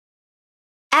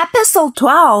Episode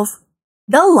 12,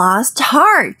 The Lost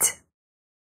Heart.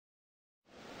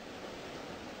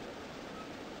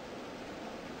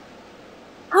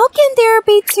 How can there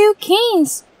be two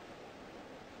kings?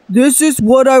 This is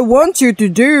what I want you to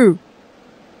do.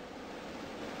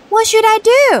 What should I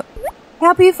do?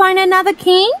 Help you find another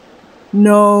king?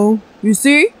 No, you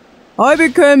see, I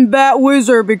became bad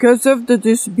wizard because of the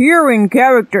disappearing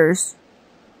characters.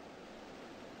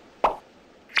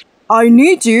 I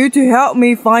need you to help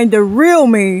me find the real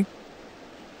me.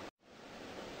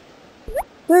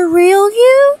 The real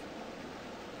you?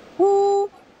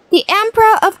 The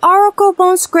Emperor of Oracle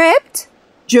Bone Script?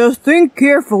 Just think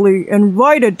carefully and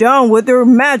write it down with your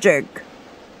magic.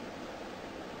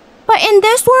 But in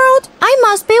this world, I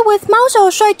must be with Mao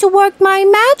Xiaomei to work my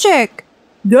magic.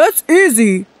 That's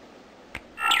easy.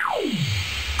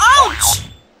 Ouch!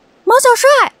 Mao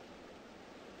Xiaomei!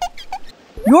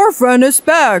 Your friend is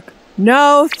back.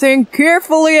 Now think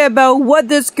carefully about what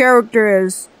this character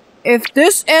is. If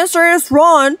this answer is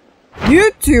wrong,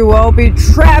 you two will be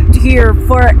trapped here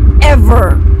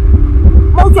forever.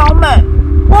 Mao Xiaomei,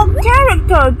 what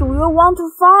character do you want to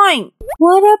find?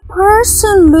 What a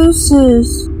person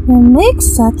loses who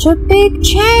makes such a big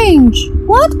change.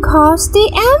 What caused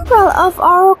the Emperor of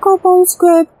Oracle Bone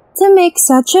Script to make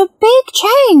such a big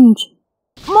change?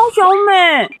 Mao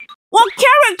Xiaomei, what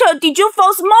character did you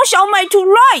force Mao Xiaomei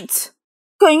to write?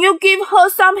 Can you give her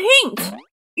some hint?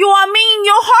 You are me in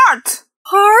your heart.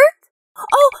 Heart?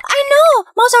 Oh, I know,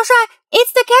 Mao Xiaomei.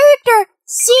 It's the character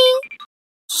Xin.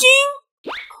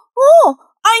 Xin? Oh,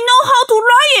 I know how to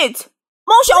write it.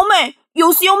 Mao Xiaomei,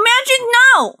 use your magic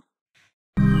now.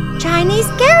 Chinese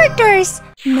characters,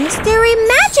 mystery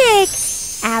magic,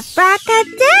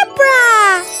 abracadabra.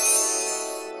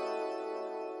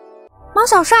 Mao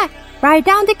Xiaomei, write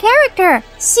down the character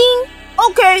Xin.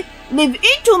 Okay, leave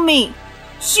it to me.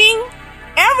 Xin,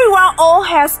 everyone all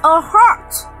has a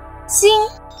heart.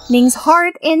 Xin means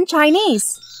heart in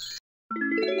Chinese.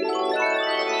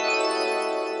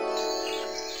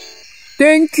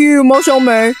 Thank you, Mao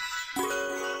Xiaomei.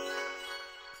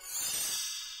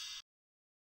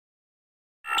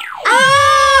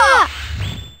 Ah!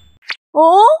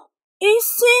 Oh, it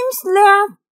seems that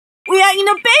we are in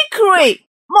a bakery.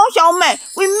 Mao Xiaomei,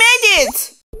 we made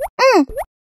it.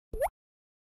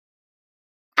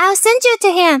 I'll send you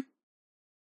to him.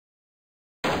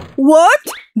 What?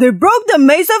 They broke the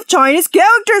maze of Chinese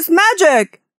characters'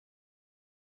 magic!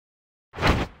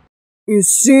 It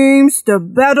seems the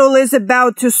battle is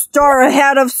about to start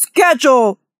ahead of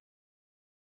schedule.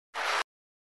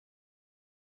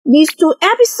 These two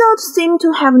episodes seem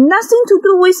to have nothing to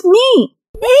do with me.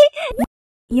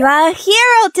 You are a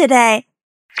hero today.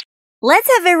 Let's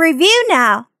have a review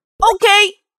now.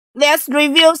 Okay, let's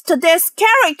review today's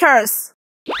characters.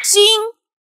 Xin,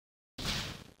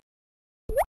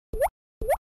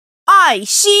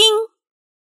 Xin.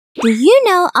 Do you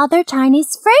know other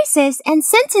Chinese phrases and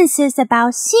sentences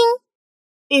about Xin?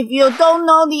 If you don't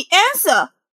know the answer,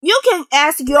 you can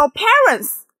ask your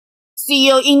parents. See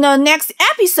you in the next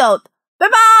episode.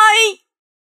 Bye-bye!